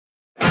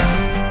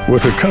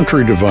With a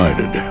country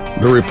divided,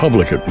 the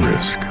republic at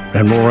risk,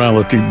 and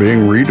morality being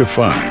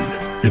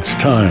redefined, it's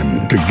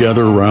time to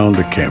gather around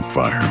a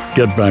campfire,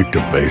 get back to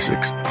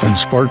basics, and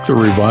spark the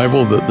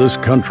revival that this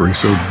country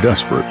so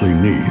desperately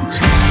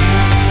needs.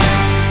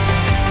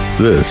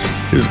 This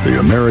is the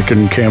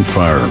American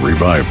Campfire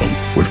Revival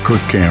with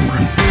Kirk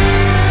Cameron.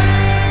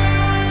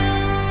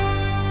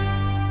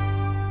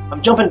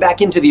 I'm jumping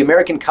back into the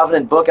American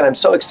Covenant book, and I'm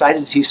so excited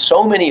to see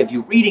so many of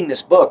you reading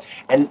this book,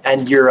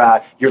 and you're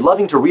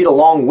loving to read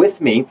along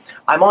with me.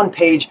 I'm on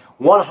page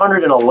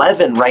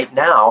 111 right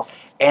now,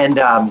 and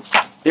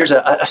there's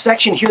a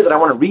section here that I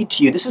want to read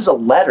to you. This is a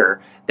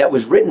letter that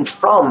was written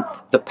from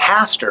the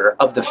pastor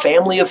of the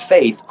family of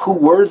faith who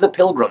were the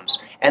Pilgrims,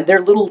 and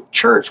their little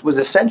church was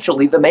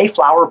essentially the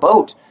Mayflower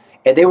boat,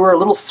 and they were a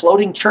little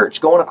floating church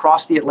going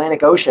across the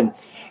Atlantic Ocean.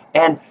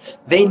 And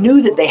they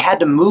knew that they had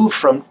to move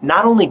from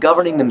not only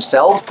governing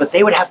themselves, but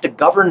they would have to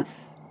govern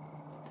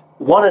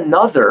one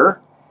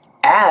another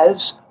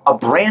as a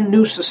brand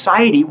new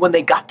society when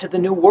they got to the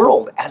New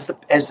World, as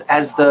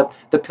the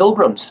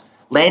Pilgrims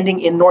landing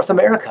in North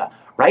America,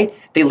 right?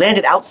 They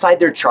landed outside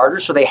their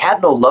charter, so they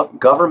had no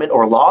government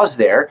or laws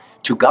there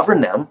to govern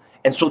them,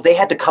 and so they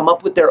had to come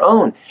up with their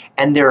own.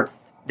 And their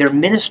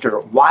minister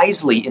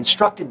wisely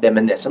instructed them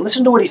in this. And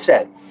listen to what he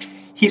said.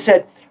 He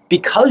said,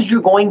 because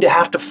you're going to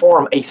have to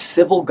form a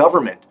civil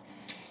government,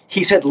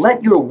 he said,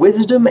 let your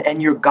wisdom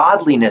and your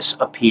godliness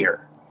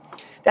appear.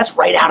 That's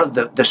right out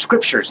of the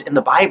scriptures in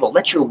the Bible.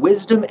 Let your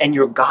wisdom and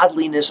your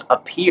godliness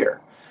appear.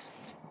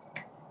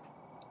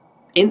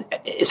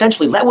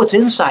 Essentially, let what's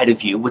inside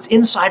of you, what's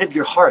inside of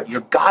your heart,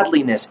 your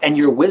godliness and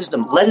your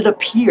wisdom, let it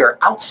appear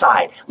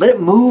outside. Let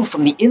it move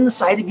from the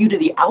inside of you to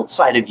the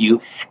outside of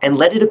you, and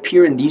let it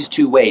appear in these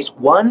two ways.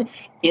 One,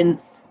 in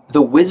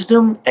the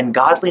wisdom and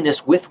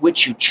godliness with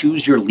which you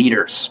choose your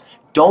leaders.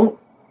 Don't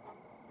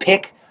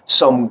pick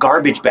some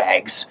garbage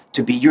bags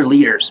to be your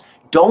leaders.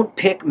 Don't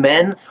pick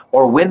men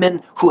or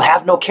women who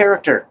have no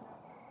character,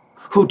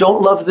 who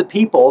don't love the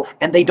people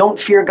and they don't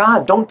fear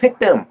God. Don't pick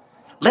them.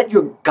 Let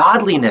your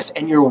godliness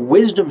and your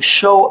wisdom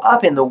show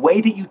up in the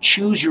way that you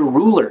choose your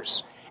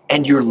rulers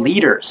and your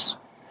leaders.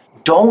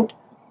 Don't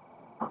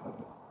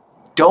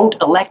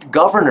elect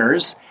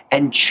governors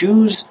and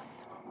choose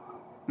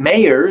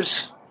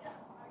mayors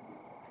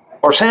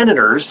or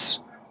senators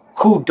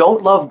who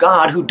don't love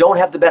God, who don't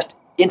have the best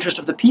interest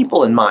of the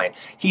people in mind.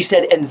 He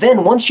said, and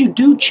then once you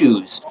do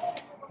choose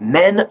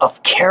men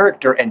of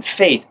character and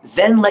faith,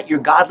 then let your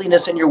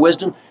godliness and your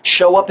wisdom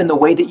show up in the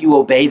way that you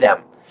obey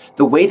them,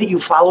 the way that you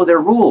follow their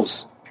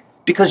rules,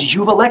 because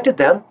you've elected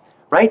them,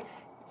 right?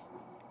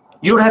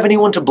 You don't have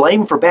anyone to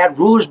blame for bad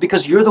rulers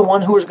because you're the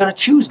one who is going to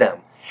choose them.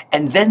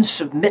 And then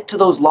submit to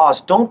those laws.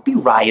 Don't be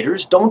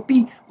rioters. Don't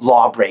be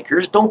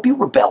lawbreakers. Don't be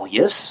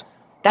rebellious.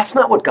 That's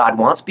not what God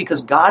wants,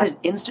 because God has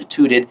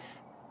instituted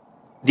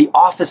the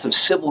office of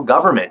civil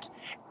government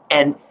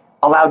and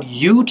allowed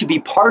you to be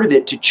part of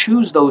it, to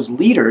choose those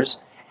leaders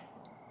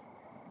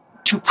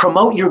to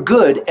promote your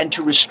good and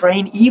to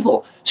restrain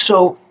evil.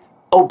 So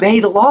obey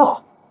the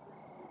law.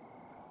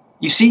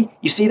 You see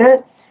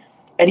that?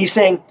 And he's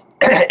saying,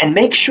 and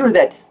make sure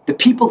that the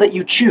people that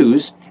you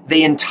choose,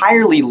 they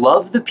entirely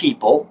love the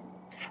people,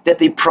 that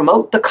they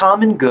promote the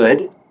common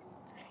good.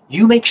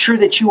 You make sure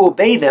that you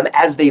obey them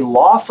as they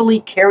lawfully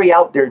carry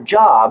out their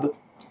job,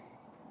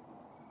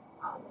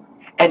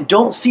 and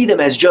don't see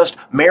them as just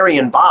Mary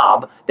and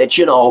Bob that,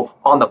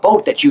 on the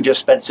boat that you just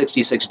spent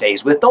 66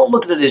 days with. Don't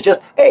look at it as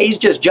just, hey, he's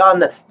just John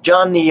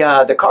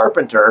the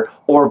carpenter,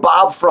 or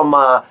Bob from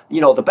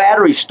the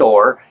battery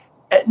store.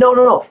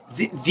 No.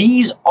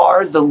 These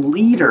are the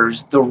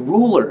leaders, the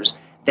rulers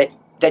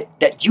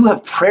that you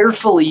have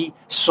prayerfully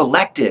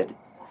selected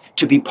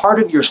to be part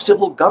of your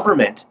civil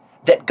government,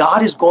 that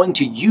God is going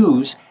to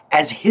use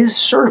as his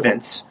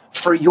servants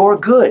for your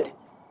good.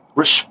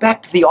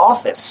 Respect the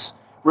office.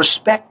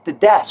 Respect the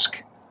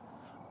desk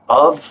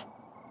of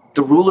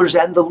the rulers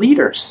and the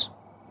leaders.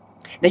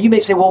 Now you may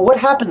say, well, what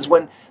happens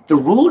when the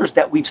rulers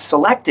that we've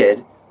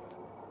selected,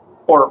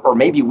 or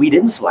maybe we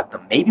didn't select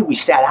them, maybe we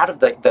sat out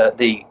of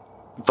the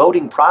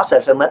voting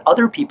process and let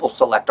other people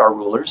select our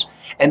rulers,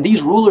 and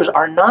these rulers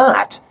are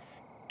not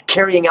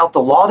carrying out the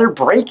law, they're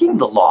breaking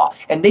the law,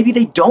 and maybe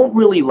they don't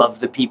really love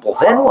the people.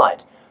 Then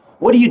what?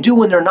 What do you do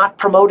when they're not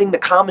promoting the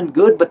common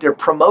good, but they're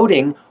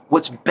promoting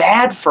what's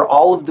bad for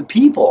all of the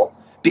people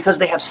because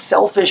they have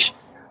selfish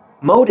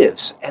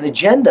motives and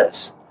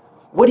agendas?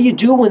 What do you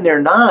do when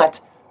they're not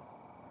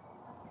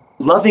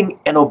loving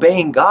and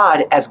obeying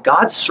God as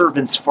God's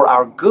servants for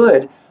our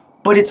good,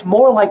 but it's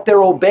more like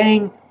they're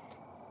obeying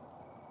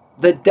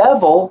the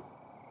devil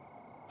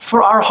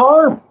for our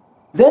harm?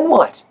 Then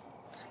what?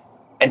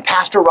 And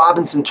Pastor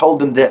Robinson told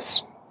them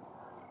this.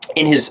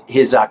 In his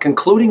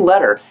concluding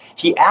letter,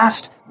 he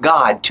asked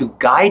God to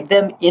guide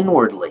them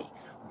inwardly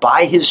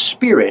by his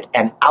Spirit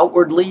and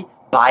outwardly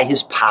by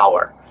his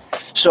power.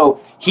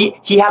 So he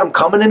had them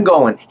coming and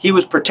going. He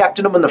was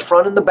protecting them in the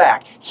front and the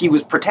back. He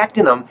was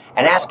protecting them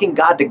and asking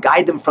God to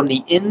guide them from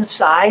the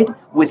inside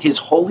with his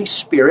Holy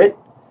Spirit,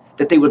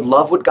 that they would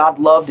love what God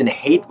loved and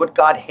hate what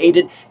God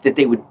hated, that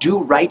they would do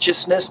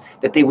righteousness,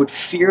 that they would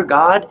fear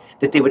God,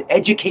 that they would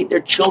educate their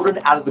children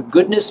out of the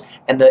goodness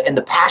and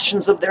the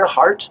passions of their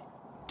heart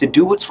to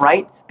do what's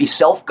right, be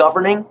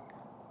self-governing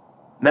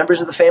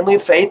members of the family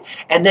of faith,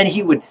 and then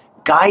he would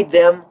guide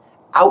them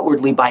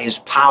outwardly by his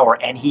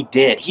power, and he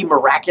did. He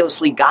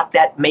miraculously got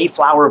that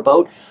Mayflower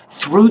boat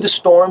through the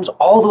storms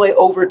all the way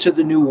over to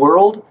the New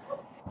World,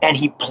 and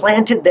he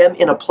planted them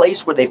in a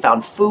place where they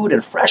found food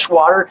and fresh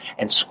water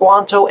and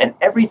Squanto and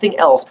everything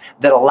else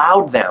that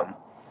allowed them,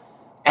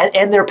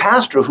 and their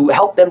pastor who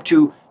helped them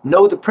to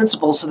know the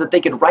principles so that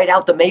they could write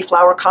out the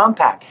Mayflower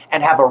Compact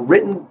and have a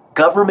written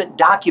government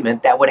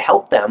document that would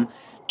help them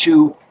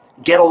to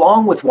get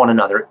along with one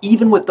another,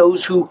 even with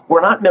those who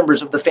were not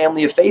members of the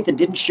family of faith and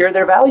didn't share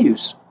their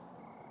values.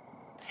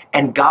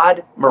 And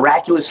God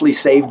miraculously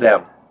saved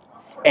them.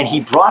 And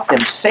he brought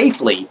them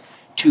safely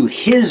to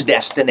his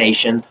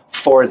destination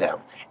for them.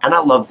 And I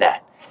love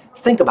that.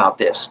 Think about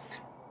this.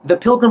 The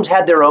Pilgrims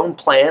had their own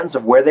plans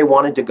of where they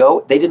wanted to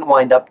go. They didn't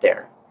wind up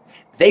there.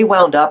 They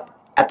wound up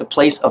at the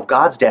place of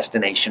God's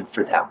destination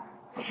for them.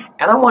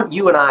 And I want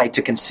you and I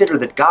to consider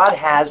that God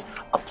has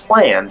a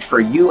plan for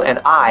you and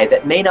I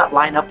that may not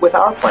line up with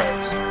our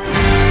plans.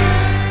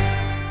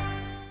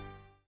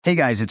 Hey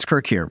guys, it's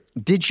Kirk here.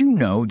 Did you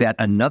know that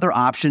another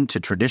option to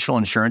traditional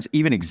insurance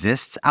even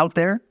exists out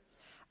there?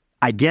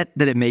 I get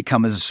that it may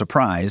come as a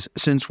surprise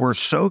since we're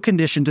so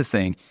conditioned to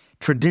think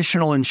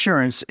traditional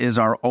insurance is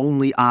our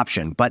only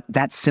option, but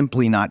that's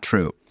simply not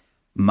true.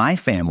 My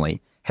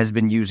family has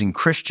been using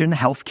Christian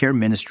healthcare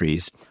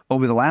ministries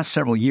over the last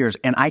several years,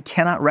 and I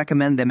cannot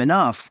recommend them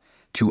enough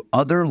to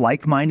other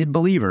like-minded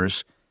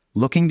believers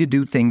looking to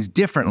do things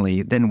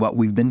differently than what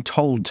we've been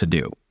told to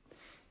do.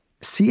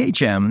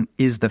 CHM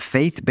is the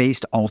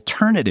faith-based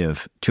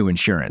alternative to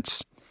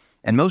insurance.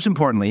 And most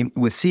importantly,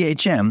 with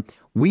CHM,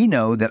 we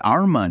know that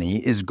our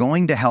money is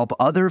going to help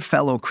other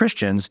fellow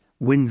Christians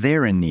when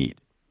they're in need.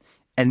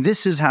 And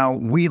this is how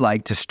we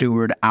like to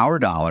steward our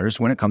dollars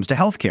when it comes to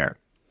healthcare.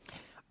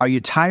 Are you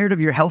tired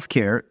of your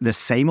healthcare the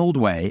same old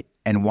way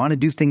and want to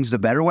do things the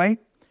better way?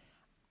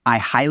 I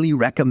highly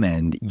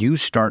recommend you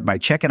start by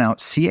checking out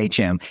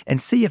CHM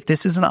and see if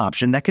this is an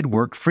option that could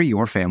work for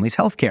your family's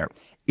healthcare.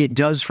 It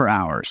does for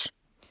ours.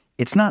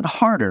 It's not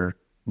harder,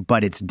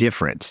 but it's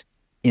different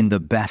in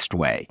the best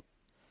way.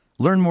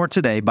 Learn more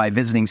today by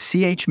visiting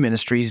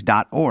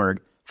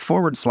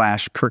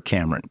chministries.org/Kirk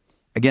Cameron.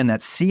 Again,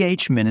 that's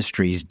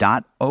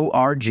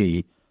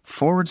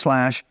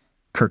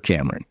chministries.org/Kirk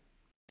Cameron.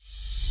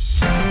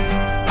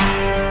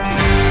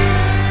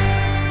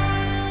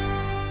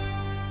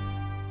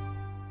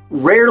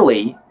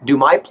 Rarely do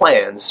my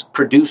plans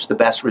produce the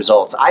best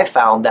results. I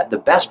found that the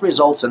best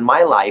results in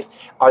my life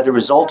are the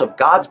result of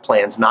God's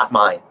plans, not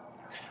mine.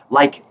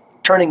 Like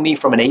turning me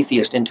from an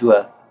atheist into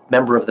a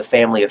member of the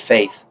family of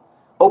faith,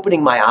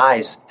 opening my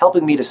eyes,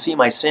 helping me to see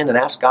my sin and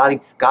ask God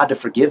to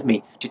forgive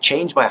me, to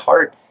change my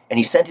heart. And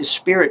he sent his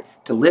Spirit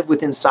to live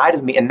within inside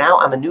of me. And now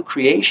I'm a new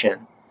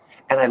creation.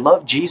 And I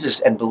love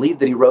Jesus and believe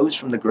that he rose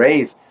from the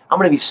grave. I'm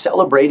going to be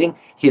celebrating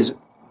his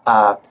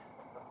the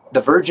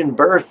virgin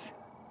birth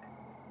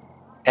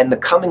and the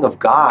coming of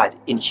God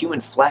in human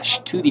flesh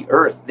to the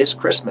earth this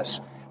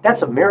Christmas.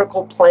 That's a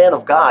miracle plan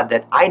of God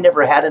that I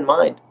never had in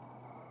mind.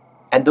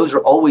 And those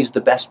are always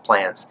the best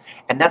plans.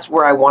 And that's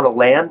where I want to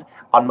land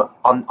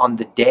on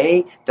the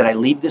day that I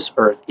leave this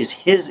earth is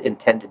his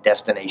intended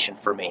destination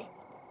for me.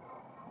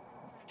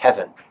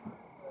 Heaven.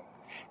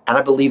 And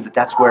I believe that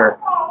that's where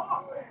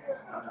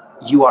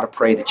you ought to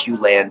pray that you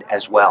land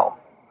as well.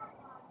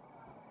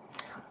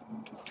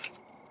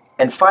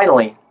 And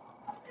finally,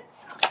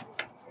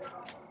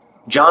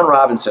 John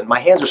Robinson. My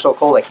hands are so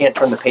cold I can't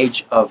turn the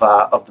page of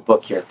the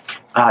book here.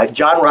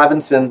 John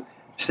Robinson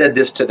said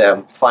this to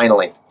them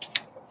finally.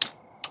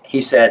 He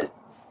said,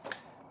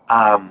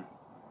 and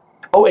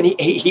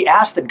he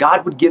asked that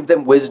God would give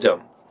them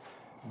wisdom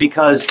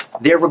because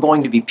there were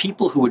going to be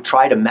people who would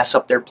try to mess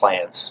up their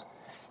plans.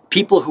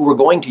 People who were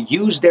going to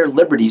use their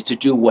liberties to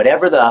do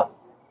whatever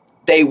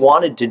they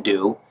wanted to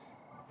do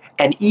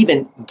and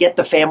even get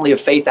the family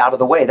of faith out of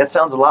the way. That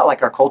sounds a lot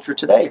like our culture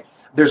today.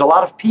 There's a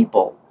lot of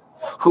people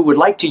who would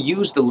like to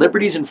use the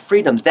liberties and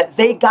freedoms that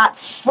they got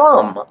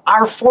from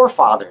our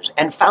forefathers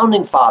and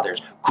founding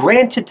fathers,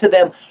 granted to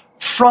them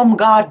from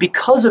God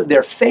because of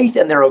their faith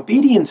and their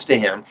obedience to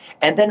him.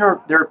 And then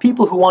there are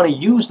people who want to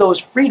use those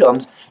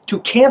freedoms to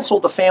cancel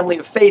the family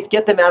of faith,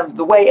 get them out of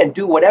the way, and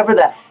do whatever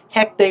the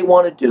heck they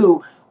want to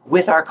do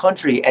with our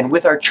country and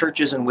with our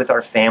churches and with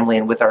our family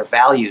and with our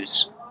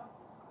values.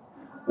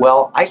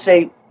 Well, I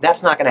say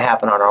that's not going to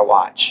happen on our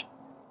watch.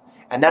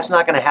 And that's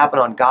not going to happen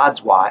on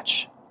God's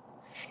watch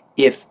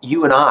if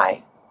you and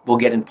I will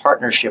get in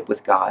partnership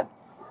with God,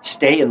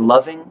 stay in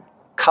loving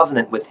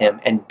covenant with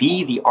him, and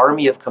be the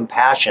army of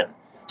compassion,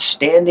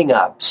 standing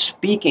up,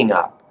 speaking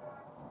up,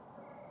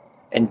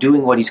 and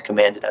doing what he's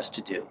commanded us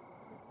to do.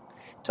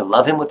 To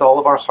love him with all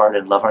of our heart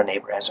and love our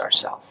neighbor as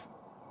ourselves.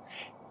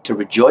 To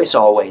rejoice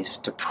always,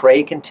 to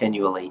pray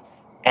continually,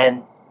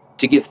 and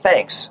to give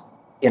thanks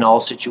in all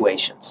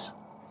situations.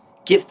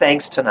 give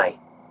thanks tonight.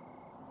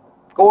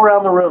 Go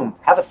around the room,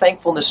 have a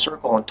thankfulness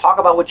circle, and talk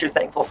about what you're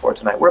thankful for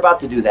tonight. We're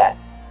about to do that.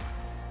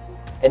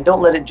 And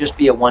don't let it just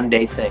be a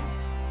one-day thing,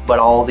 but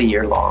all the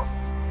year long.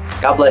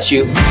 God bless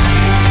you.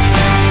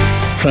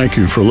 Thank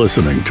you for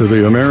listening to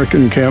the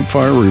American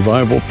Campfire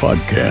Revival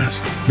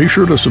Podcast. Be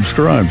sure to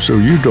subscribe so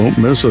you don't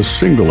miss a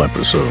single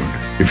episode.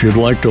 If you'd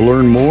like to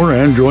learn more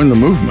and join the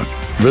movement,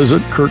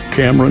 visit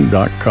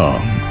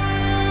kirkcameron.com.